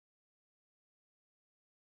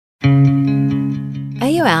Are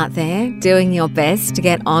you out there doing your best to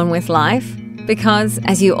get on with life? Because,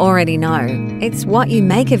 as you already know, it's what you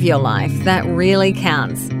make of your life that really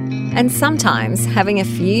counts. And sometimes having a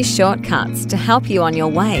few shortcuts to help you on your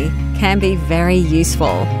way can be very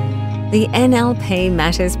useful. The NLP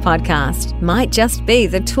Matters podcast might just be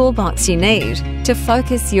the toolbox you need to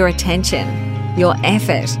focus your attention, your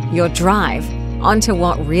effort, your drive onto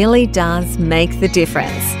what really does make the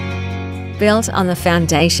difference. Built on the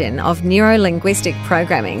foundation of neuro-linguistic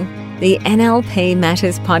programming, the NLP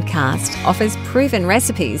Matters podcast offers proven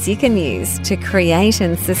recipes you can use to create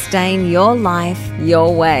and sustain your life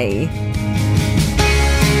your way.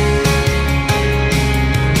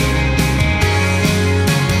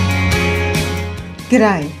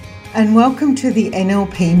 G'day, and welcome to the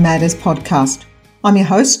NLP Matters podcast. I'm your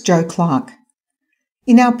host, Jo Clark.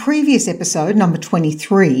 In our previous episode, number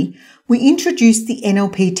 23, we introduced the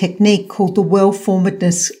NLP technique called the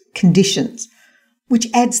well-formedness conditions, which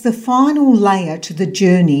adds the final layer to the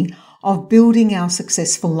journey of building our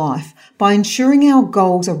successful life by ensuring our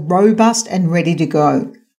goals are robust and ready to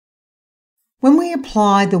go. When we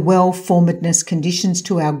apply the well-formedness conditions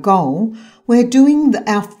to our goal, we're doing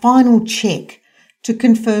our final check to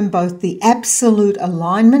confirm both the absolute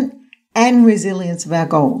alignment and resilience of our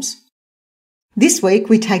goals. This week,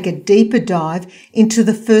 we take a deeper dive into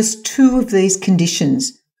the first two of these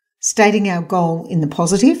conditions, stating our goal in the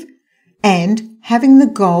positive and having the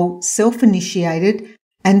goal self-initiated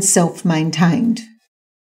and self-maintained.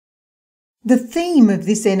 The theme of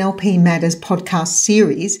this NLP Matters podcast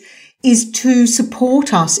series is to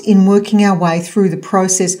support us in working our way through the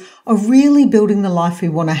process of really building the life we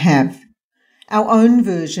want to have, our own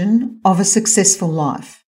version of a successful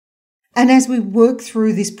life. And as we work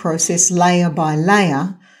through this process layer by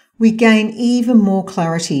layer, we gain even more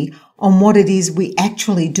clarity on what it is we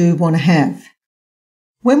actually do want to have.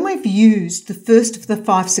 When we've used the first of the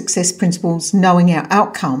 5 success principles, knowing our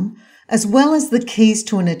outcome, as well as the keys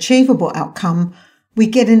to an achievable outcome, we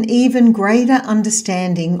get an even greater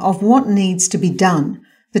understanding of what needs to be done,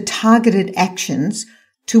 the targeted actions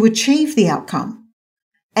to achieve the outcome.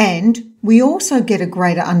 And we also get a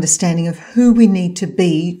greater understanding of who we need to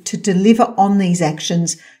be to deliver on these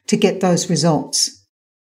actions to get those results.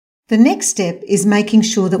 The next step is making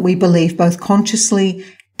sure that we believe both consciously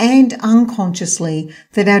and unconsciously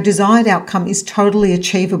that our desired outcome is totally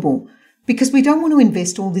achievable, because we don't want to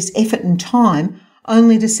invest all this effort and time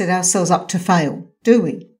only to set ourselves up to fail, do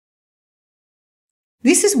we?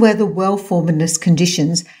 This is where the well-formedness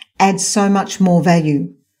conditions add so much more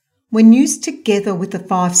value. When used together with the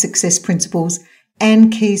 5 success principles and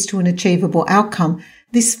keys to an achievable outcome,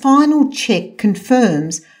 this final check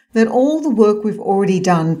confirms that all the work we've already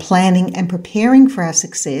done planning and preparing for our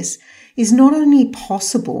success is not only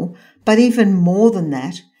possible, but even more than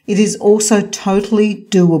that, it is also totally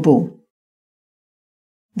doable.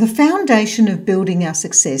 The foundation of building our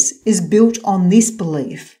success is built on this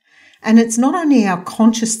belief, and it's not only our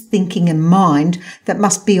conscious thinking and mind that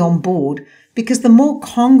must be on board, because the more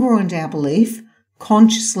congruent our belief,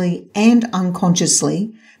 consciously and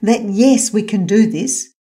unconsciously, that yes, we can do this,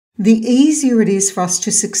 the easier it is for us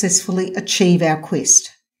to successfully achieve our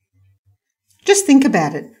quest. Just think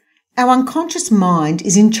about it. Our unconscious mind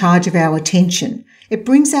is in charge of our attention. It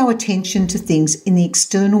brings our attention to things in the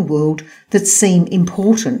external world that seem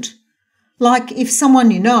important. Like if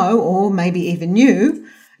someone you know, or maybe even you,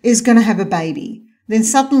 is going to have a baby, then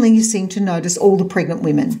suddenly you seem to notice all the pregnant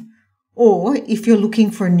women. Or if you're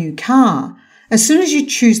looking for a new car, as soon as you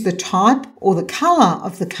choose the type or the colour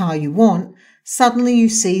of the car you want, suddenly you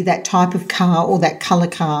see that type of car or that colour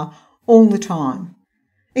car all the time.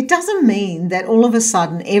 It doesn't mean that all of a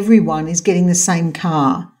sudden everyone is getting the same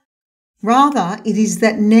car. Rather, it is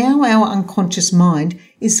that now our unconscious mind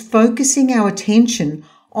is focusing our attention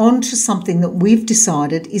onto something that we've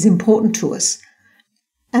decided is important to us.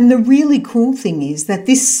 And the really cool thing is that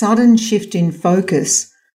this sudden shift in focus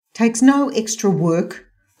takes no extra work,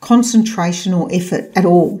 concentration or effort at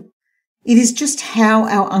all. It is just how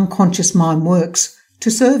our unconscious mind works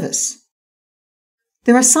to serve us.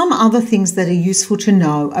 There are some other things that are useful to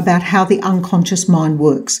know about how the unconscious mind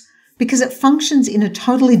works, because it functions in a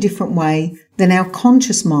totally different way than our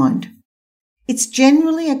conscious mind. It's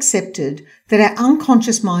generally accepted that our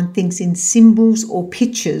unconscious mind thinks in symbols or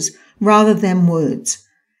pictures rather than words,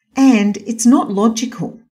 and it's not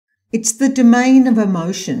logical. It's the domain of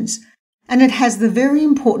emotions, and it has the very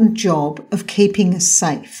important job of keeping us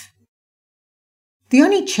safe. The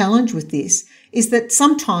only challenge with this is that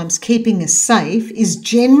sometimes keeping us safe is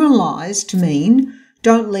generalised to mean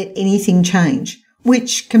don't let anything change,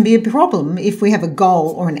 which can be a problem if we have a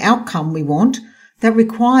goal or an outcome we want that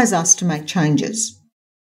requires us to make changes.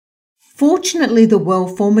 Fortunately, the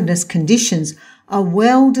well-formedness conditions are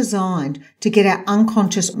well designed to get our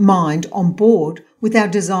unconscious mind on board with our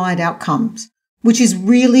desired outcomes, which is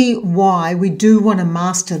really why we do want to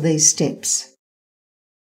master these steps.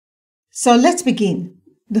 So let's begin.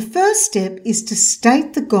 The first step is to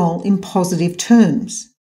state the goal in positive terms.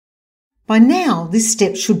 By now, this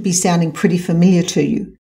step should be sounding pretty familiar to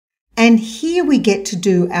you. And here we get to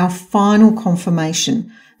do our final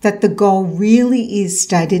confirmation that the goal really is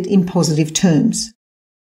stated in positive terms.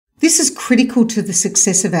 This is critical to the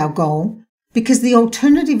success of our goal because the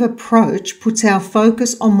alternative approach puts our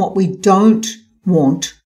focus on what we don't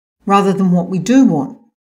want rather than what we do want.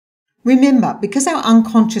 Remember, because our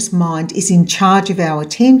unconscious mind is in charge of our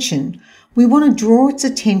attention, we want to draw its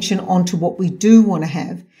attention onto what we do want to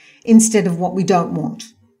have instead of what we don't want.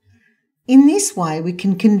 In this way, we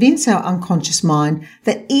can convince our unconscious mind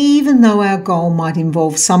that even though our goal might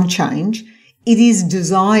involve some change, it is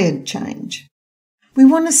desired change. We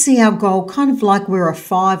want to see our goal kind of like we're a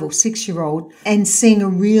 5 or 6-year-old and seeing a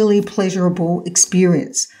really pleasurable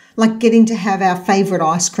experience, like getting to have our favourite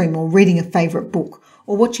ice cream or reading a favourite book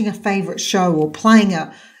or watching a favourite show or playing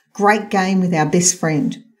a great game with our best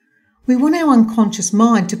friend. We want our unconscious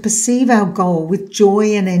mind to perceive our goal with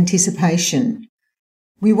joy and anticipation.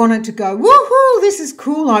 We want it to go, woohoo, this is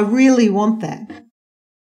cool, I really want that.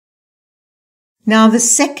 Now, the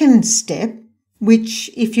second step,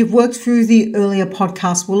 which if you've worked through the earlier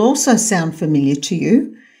podcast will also sound familiar to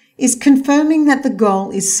you, is confirming that the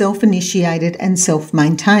goal is self-initiated and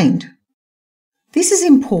self-maintained. This is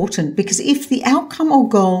important because if the outcome or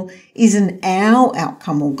goal isn't our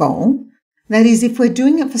outcome or goal, that is, if we're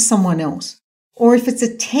doing it for someone else, or if it's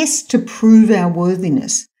a test to prove our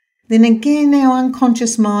worthiness, then again our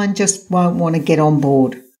unconscious mind just won't want to get on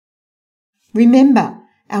board. Remember,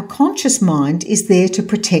 our conscious mind is there to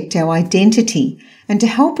protect our identity and to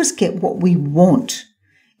help us get what we want.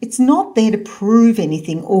 It's not there to prove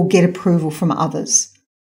anything or get approval from others.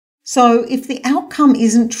 So if the outcome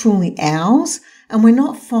isn't truly ours and we're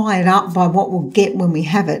not fired up by what we'll get when we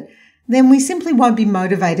have it, then we simply won't be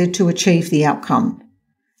motivated to achieve the outcome.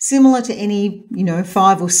 Similar to any,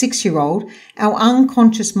 5 or 6-year-old, our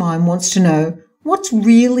unconscious mind wants to know what's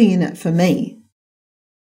really in it for me.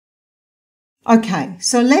 Okay,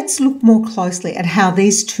 so let's look more closely at how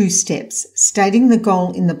these two steps, stating the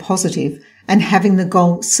goal in the positive and having the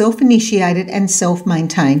goal self-initiated and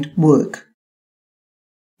self-maintained, work.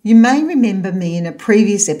 You may remember me in a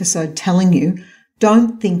previous episode telling you,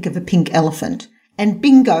 don't think of a pink elephant, and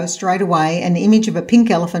bingo, straight away an image of a pink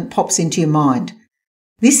elephant pops into your mind.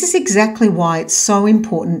 This is exactly why it's so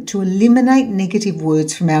important to eliminate negative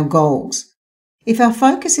words from our goals. If our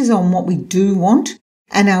focus is on what we do want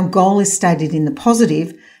and our goal is stated in the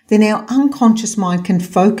positive, then our unconscious mind can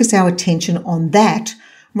focus our attention on that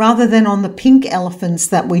rather than on the pink elephants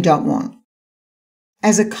that we don't want.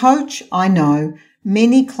 As a coach, I know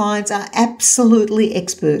many clients are absolutely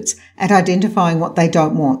experts at identifying what they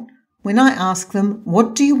don't want. When I ask them,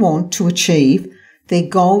 what do you want to achieve? Their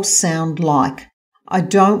goals sound like, I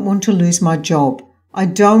don't want to lose my job. I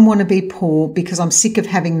don't want to be poor because I'm sick of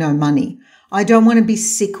having no money. I don't want to be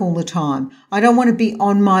sick all the time. I don't want to be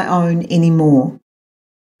on my own anymore.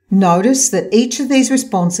 Notice that each of these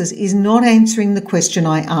responses is not answering the question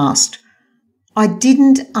I asked. I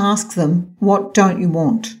didn't ask them, what don't you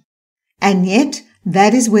want? And yet,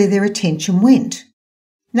 that is where their attention went.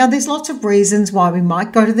 Now, there's lots of reasons why we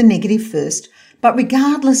might go to the negative first, but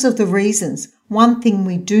regardless of the reasons, one thing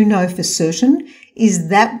we do know for certain is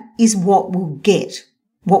that is what we'll get,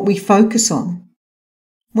 what we focus on.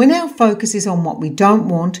 When our focus is on what we don't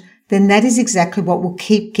want, then that is exactly what we'll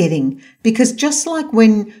keep getting. Because just like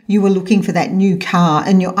when you were looking for that new car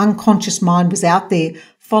and your unconscious mind was out there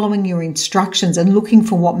following your instructions and looking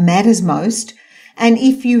for what matters most, and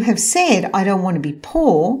if you have said, I don't want to be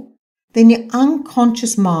poor, then your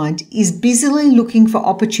unconscious mind is busily looking for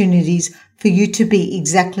opportunities for you to be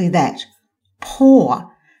exactly that,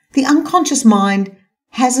 poor. The unconscious mind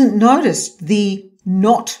hasn't noticed the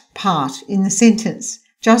not part in the sentence,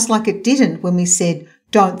 just like it didn't when we said,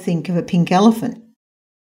 don't think of a pink elephant.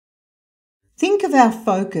 Think of our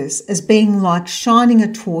focus as being like shining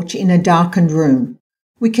a torch in a darkened room.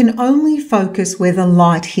 We can only focus where the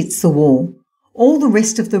light hits the wall. All the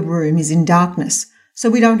rest of the room is in darkness, so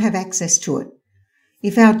we don't have access to it.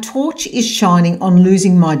 If our torch is shining on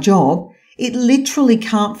losing my job, it literally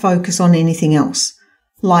can't focus on anything else,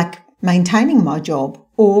 like maintaining my job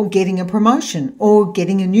or getting a promotion or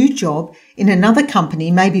getting a new job in another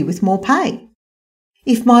company, maybe with more pay.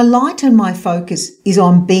 If my light and my focus is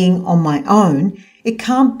on being on my own, It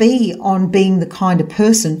can't be on being the kind of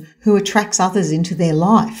person who attracts others into their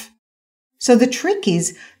life. So the trick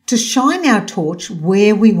is to shine our torch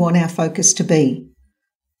where we want our focus to be.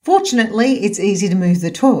 Fortunately, it's easy to move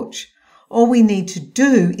the torch. All we need to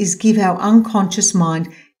do is give our unconscious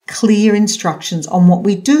mind clear instructions on what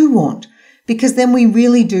we do want, because then we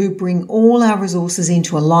really do bring all our resources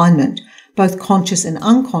into alignment, both conscious and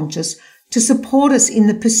unconscious, to support us in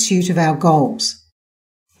the pursuit of our goals.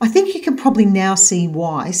 I think you can probably now see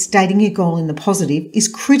why stating your goal in the positive is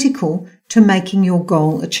critical to making your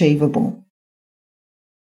goal achievable.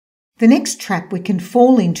 The next trap we can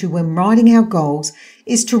fall into when writing our goals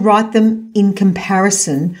is to write them in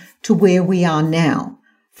comparison to where we are now.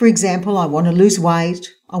 For example, I want to lose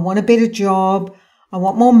weight, I want a better job, I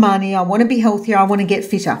want more money, I want to be healthier, I want to get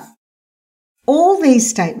fitter. All these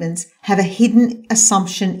statements have a hidden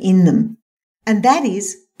assumption in them, and that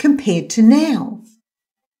is compared to now.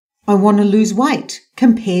 I want to lose weight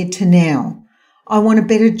compared to now. I want a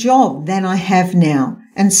better job than I have now,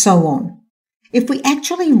 and so on. If we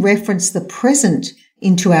actually reference the present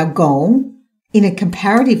into our goal in a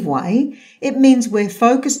comparative way, it means we're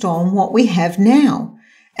focused on what we have now.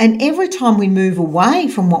 And every time we move away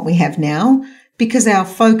from what we have now, because our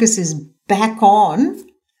focus is back on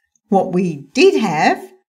what we did have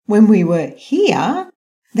when we were here,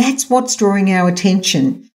 that's what's drawing our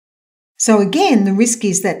attention. So again, the risk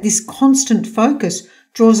is that this constant focus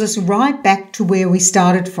draws us right back to where we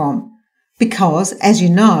started from, because, as you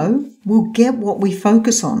know, we'll get what we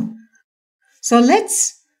focus on. So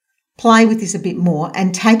let's play with this a bit more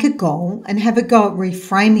and take a goal and have a go at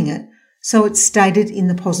reframing it so it's stated in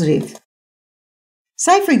the positive.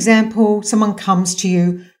 Say, for example, someone comes to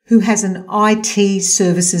you who has an IT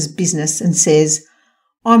services business and says,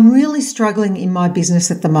 I'm really struggling in my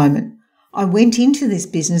business at the moment. I went into this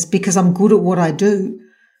business because I'm good at what I do,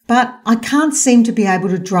 but I can't seem to be able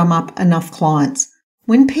to drum up enough clients.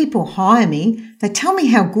 When people hire me, they tell me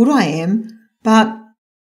how good I am, but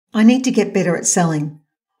I need to get better at selling.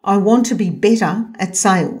 I want to be better at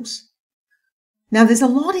sales. Now, there's a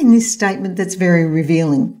lot in this statement that's very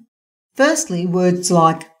revealing. Firstly, words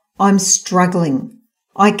like, I'm struggling,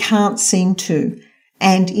 I can't seem to,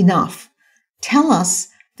 and enough tell us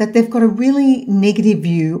that they've got a really negative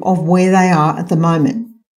view of where they are at the moment.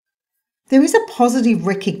 There is a positive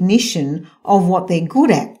recognition of what they're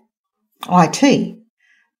good at, IT,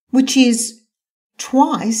 which is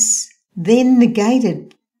twice then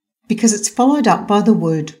negated because it's followed up by the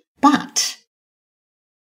word but.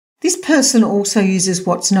 This person also uses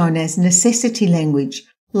what's known as necessity language,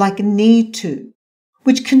 like need to,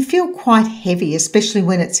 which can feel quite heavy, especially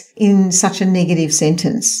when it's in such a negative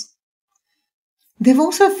sentence. They've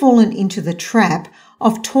also fallen into the trap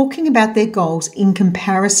of talking about their goals in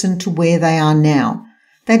comparison to where they are now.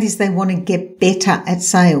 That is, they want to get better at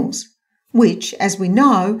sales, which, as we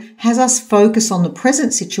know, has us focus on the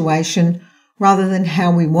present situation rather than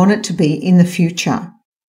how we want it to be in the future.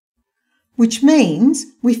 Which means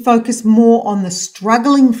we focus more on the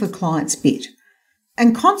struggling for clients bit,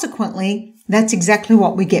 and consequently, that's exactly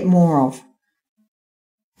what we get more of.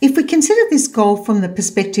 If we consider this goal from the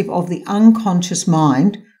perspective of the unconscious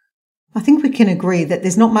mind, I think we can agree that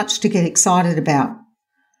there's not much to get excited about,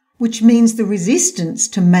 which means the resistance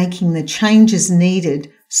to making the changes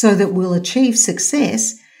needed so that we'll achieve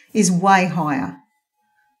success is way higher.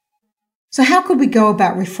 So how could we go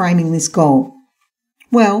about reframing this goal?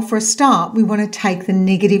 Well, for a start, we want to take the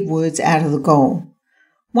negative words out of the goal.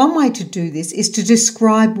 One way to do this is to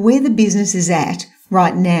describe where the business is at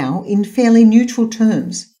right now in fairly neutral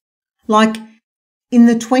terms. Like, in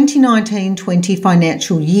the 2019-20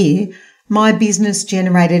 financial year, my business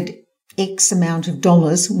generated X amount of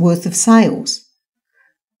dollars worth of sales.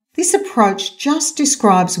 This approach just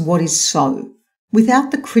describes what is so,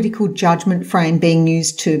 without the critical judgment frame being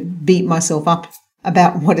used to beat myself up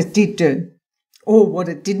about what it did do or what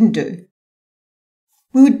it didn't do.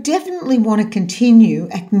 We would definitely want to continue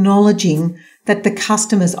acknowledging that the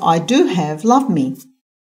customers I do have love me.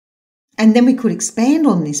 And then we could expand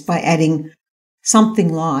on this by adding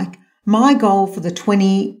something like, my goal for the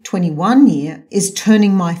 2021 year is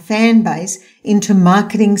turning my fan base into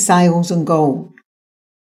marketing, sales and gold.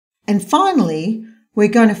 And finally, we're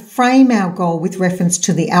going to frame our goal with reference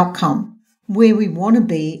to the outcome, where we want to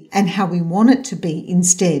be and how we want it to be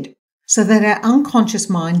instead, so that our unconscious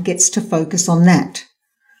mind gets to focus on that.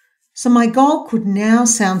 So my goal could now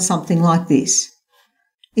sound something like this.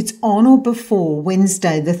 It's on or before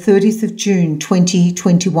Wednesday, the 30th of June,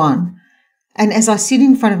 2021. And as I sit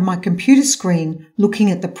in front of my computer screen looking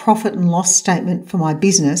at the profit and loss statement for my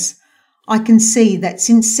business, I can see that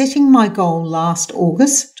since setting my goal last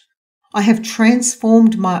August, I have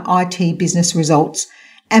transformed my IT business results,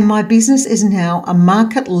 and my business is now a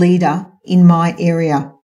market leader in my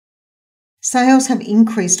area. Sales have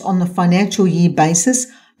increased on the financial year basis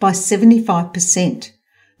by 75%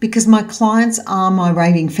 because my clients are my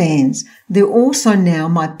raving fans. They're also now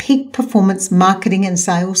my peak performance marketing and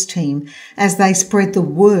sales team as they spread the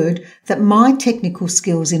word that my technical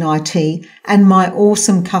skills in IT and my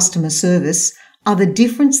awesome customer service are the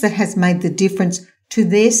difference that has made the difference to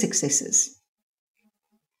their successes.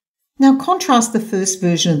 Now contrast the first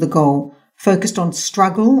version of the goal, focused on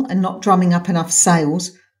struggle and not drumming up enough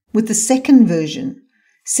sales, with the second version,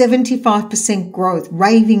 75% growth,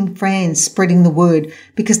 raving fans spreading the word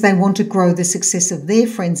because they want to grow the success of their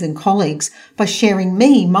friends and colleagues by sharing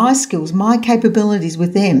me, my skills, my capabilities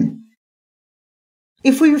with them.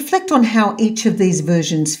 If we reflect on how each of these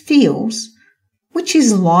versions feels, which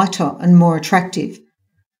is lighter and more attractive,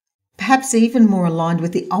 perhaps even more aligned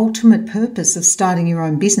with the ultimate purpose of starting your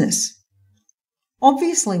own business?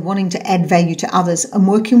 Obviously, wanting to add value to others and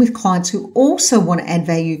working with clients who also want to add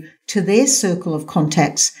value to their circle of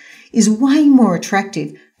contacts is way more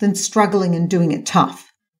attractive than struggling and doing it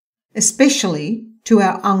tough, especially to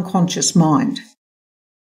our unconscious mind.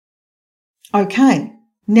 Okay,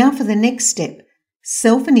 now for the next step,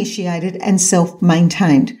 self-initiated and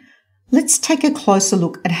self-maintained. Let's take a closer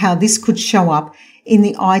look at how this could show up in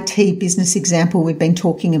the IT business example we've been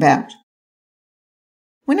talking about.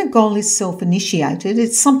 When a goal is self-initiated,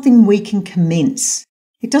 it's something we can commence.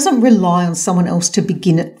 It doesn't rely on someone else to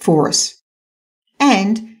begin it for us.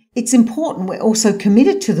 And it's important we're also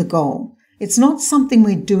committed to the goal. It's not something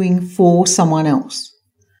we're doing for someone else.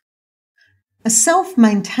 A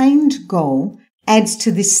self-maintained goal adds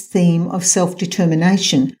to this theme of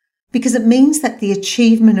self-determination because it means that the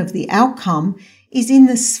achievement of the outcome is in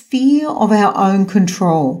the sphere of our own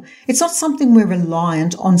control. It's not something we're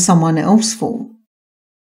reliant on someone else for.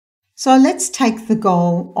 So let's take the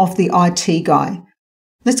goal of the IT guy.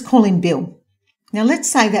 Let's call him Bill. Now let's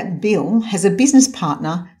say that Bill has a business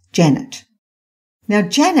partner, Janet. Now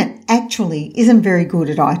Janet actually isn't very good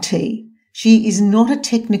at IT. She is not a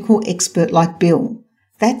technical expert like Bill.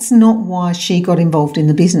 That's not why she got involved in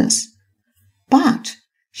the business. But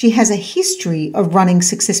she has a history of running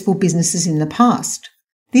successful businesses in the past.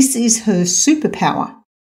 This is her superpower.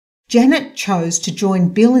 Janet chose to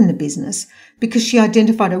join Bill in the business because she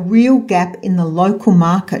identified a real gap in the local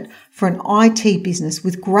market for an IT business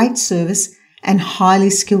with great service and highly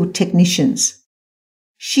skilled technicians.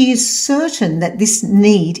 She is certain that this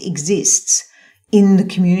need exists in the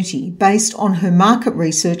community based on her market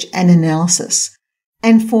research and analysis.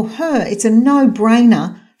 And for her, it's a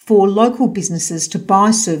no-brainer for local businesses to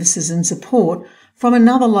buy services and support from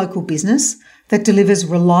another local business that delivers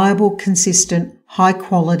reliable, consistent,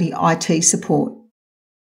 high-quality IT support.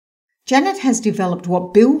 Janet has developed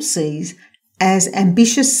what Bill sees as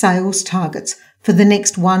ambitious sales targets for the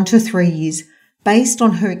next 1 to 3 years based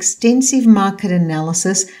on her extensive market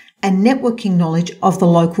analysis and networking knowledge of the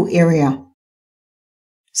local area.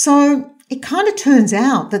 So it kind of turns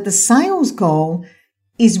out that the sales goal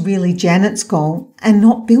is really Janet's goal and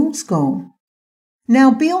not Bill's goal.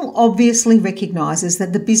 Now, Bill obviously recognises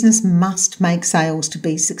that the business must make sales to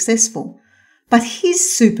be successful, but his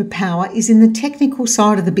superpower is in the technical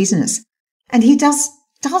side of the business, and he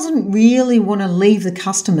doesn't really want to leave the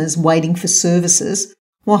customers waiting for services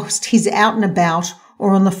whilst he's out and about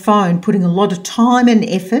or on the phone putting a lot of time and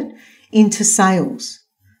effort into sales.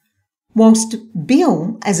 Whilst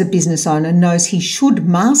Bill, as a business owner, knows he should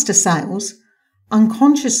master sales,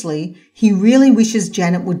 unconsciously, he really wishes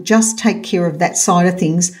Janet would just take care of that side of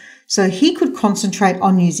things so he could concentrate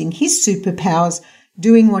on using his superpowers,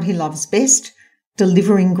 doing what he loves best,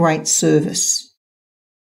 delivering great service.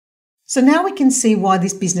 So now we can see why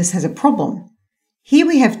this business has a problem. Here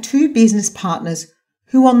we have two business partners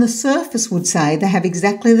who on the surface would say they have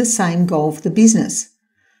exactly the same goal for the business.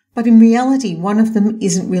 But in reality, one of them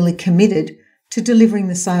isn't really committed to delivering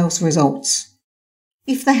the sales results.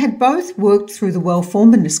 If they had both worked through the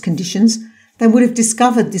well-formedness conditions, they would have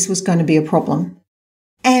discovered this was going to be a problem.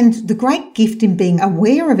 And the great gift in being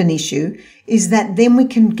aware of an issue is that then we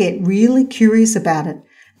can get really curious about it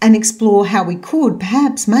and explore how we could,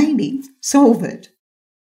 perhaps, maybe, solve it.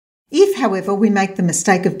 If, however, we make the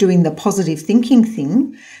mistake of doing the positive thinking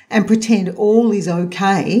thing and pretend all is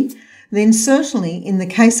okay, then certainly in the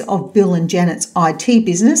case of Bill and Janet's IT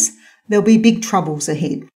business, there'll be big troubles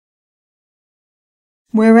ahead.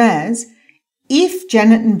 Whereas, if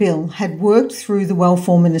Janet and Bill had worked through the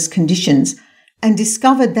well-formedness conditions and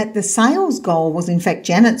discovered that the sales goal was in fact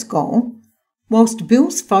Janet's goal, whilst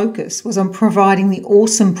Bill's focus was on providing the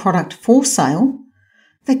awesome product for sale,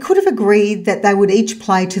 They could have agreed that they would each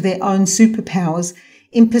play to their own superpowers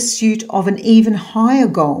in pursuit of an even higher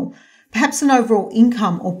goal, perhaps an overall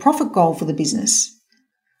income or profit goal for the business.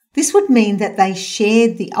 This would mean that they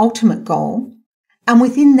shared the ultimate goal, and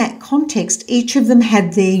within that context, each of them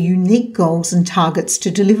had their unique goals and targets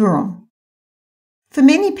to deliver on. For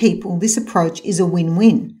many people, this approach is a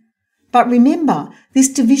win-win. But remember, this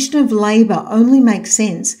division of labour only makes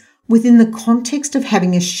sense within the context of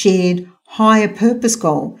having a shared, higher purpose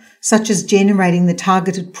goal, such as generating the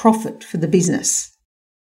targeted profit for the business.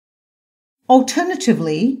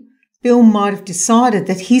 Alternatively, Bill might have decided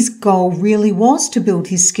that his goal really was to build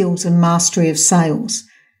his skills and mastery of sales.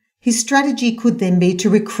 His strategy could then be to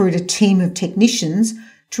recruit a team of technicians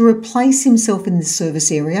to replace himself in the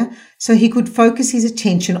service area so he could focus his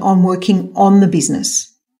attention on working on the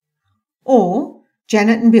business. Or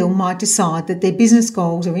Janet and Bill might decide that their business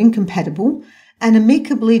goals are incompatible and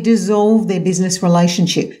amicably dissolve their business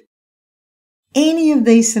relationship. Any of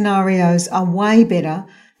these scenarios are way better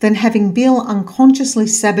than having Bill unconsciously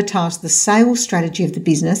sabotage the sales strategy of the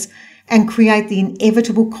business and create the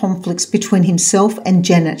inevitable conflicts between himself and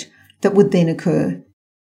Janet that would then occur.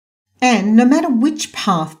 And no matter which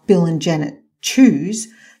path Bill and Janet choose,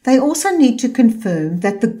 they also need to confirm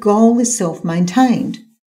that the goal is self-maintained.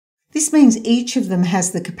 This means each of them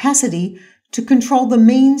has the capacity to control the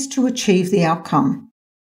means to achieve the outcome.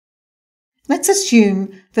 Let's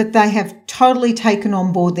assume that they have totally taken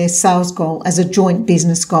on board their sales goal as a joint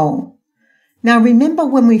business goal. Now remember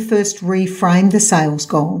when we first reframed the sales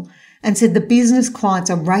goal and said the business clients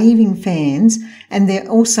are raving fans and they're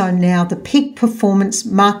also now the peak performance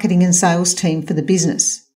marketing and sales team for the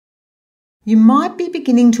business. You might be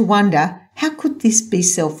beginning to wonder, how could this be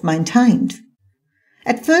self-maintained?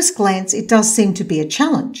 At first glance, it does seem to be a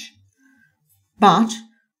challenge. But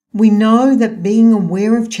we know that being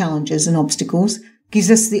aware of challenges and obstacles gives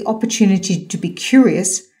us the opportunity to be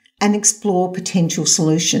curious and explore potential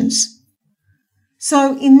solutions.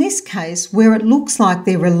 So in this case, where it looks like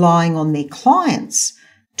they're relying on their clients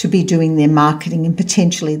to be doing their marketing and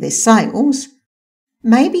potentially their sales,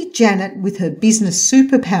 maybe Janet, with her business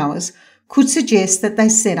superpowers, could suggest that they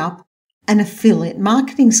set up an affiliate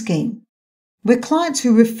marketing scheme where clients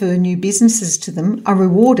who refer new businesses to them are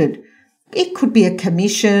rewarded. It could be a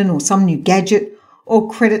commission or some new gadget or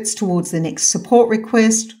credits towards the next support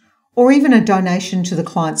request or even a donation to the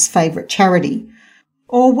client's favourite charity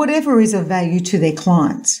or whatever is of value to their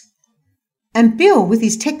clients. And Bill, with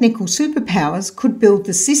his technical superpowers, could build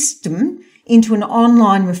the system into an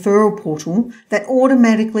online referral portal that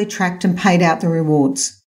automatically tracked and paid out the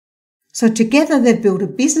rewards. So together they've built a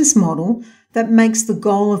business model that makes the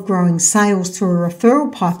goal of growing sales through a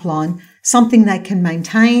referral pipeline something they can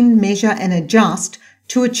maintain, measure and adjust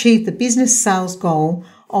to achieve the business sales goal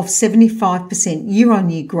of 75%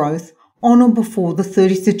 year-on-year growth on or before the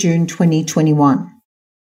 30th of June 2021.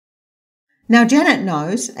 Now Janet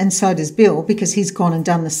knows, and so does Bill because he's gone and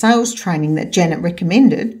done the sales training that Janet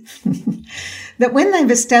recommended, that when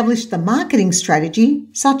they've established the marketing strategy,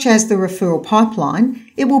 such as the referral pipeline,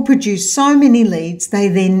 it will produce so many leads they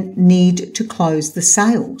then need to close the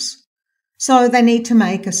sales. So they need to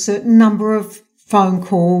make a certain number of phone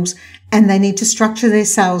calls and they need to structure their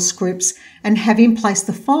sales scripts and have in place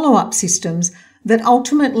the follow-up systems that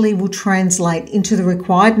ultimately will translate into the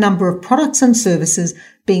required number of products and services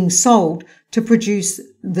being sold to produce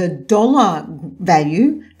the dollar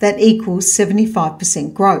value that equals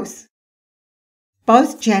 75% growth.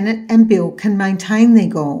 Both Janet and Bill can maintain their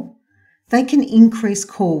goal. They can increase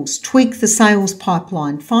calls, tweak the sales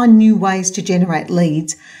pipeline, find new ways to generate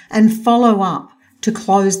leads, and follow up to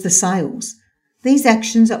close the sales. These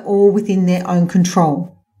actions are all within their own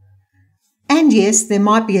control. And yes, there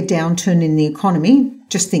might be a downturn in the economy,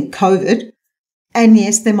 just think COVID. And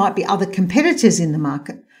yes, there might be other competitors in the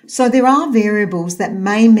market. So there are variables that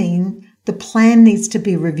may mean the plan needs to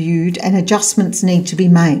be reviewed and adjustments need to be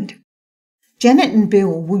made. Janet and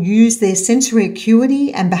Bill will use their sensory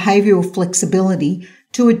acuity and behavioural flexibility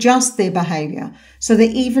to adjust their behaviour so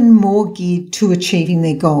they're even more geared to achieving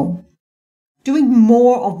their goal. Doing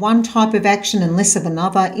more of one type of action and less of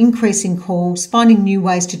another, increasing calls, finding new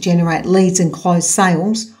ways to generate leads and close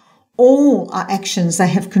sales, all are actions they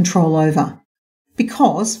have control over.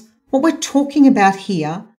 Because what we're talking about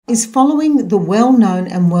here is following the well-known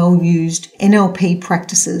and well-used NLP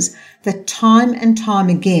practices that time and time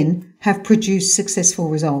again have produced successful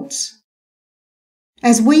results.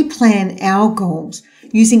 As we plan our goals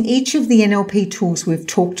using each of the NLP tools we've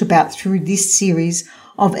talked about through this series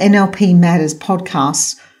of NLP Matters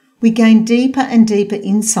podcasts, we gain deeper and deeper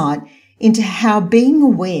insight into how being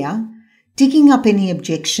aware, digging up any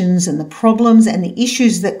objections and the problems and the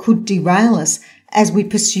issues that could derail us as we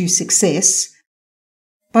pursue success.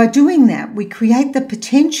 By doing that, we create the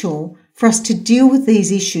potential for us to deal with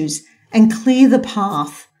these issues and clear the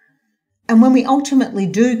path. And when we ultimately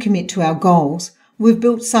do commit to our goals, we've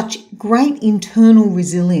built such great internal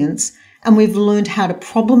resilience and we've learned how to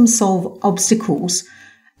problem solve obstacles,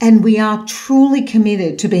 and we are truly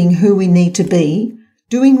committed to being who we need to be,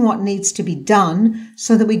 doing what needs to be done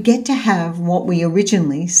so that we get to have what we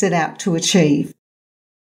originally set out to achieve.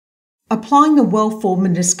 Applying the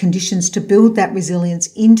well-formedness conditions to build that resilience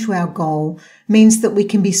into our goal means that we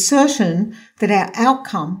can be certain that our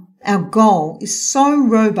outcome, our goal, is so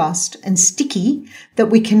robust and sticky that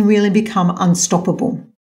we can really become unstoppable.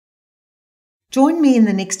 Join me in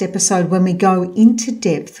the next episode when we go into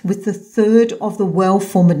depth with the third of the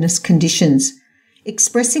well-formedness conditions,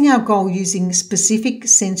 expressing our goal using specific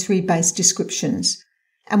sensory-based descriptions.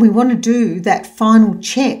 And we want to do that final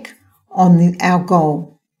check on our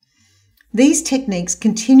goal. These techniques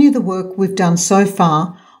continue the work we've done so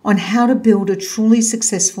far on how to build a truly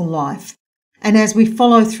successful life. And as we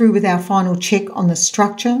follow through with our final check on the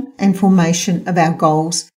structure and formation of our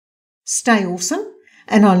goals, stay awesome,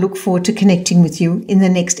 and I look forward to connecting with you in the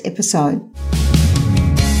next episode.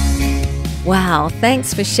 Wow,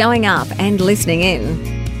 thanks for showing up and listening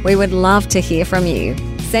in. We would love to hear from you.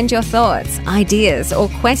 Send your thoughts, ideas, or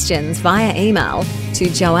questions via email to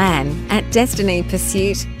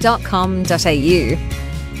joanne@destinypursuit.com.au.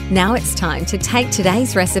 Now it's time to take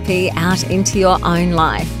today's recipe out into your own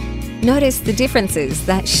life. Notice the differences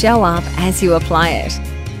that show up as you apply it.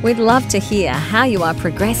 We'd love to hear how you are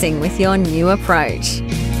progressing with your new approach.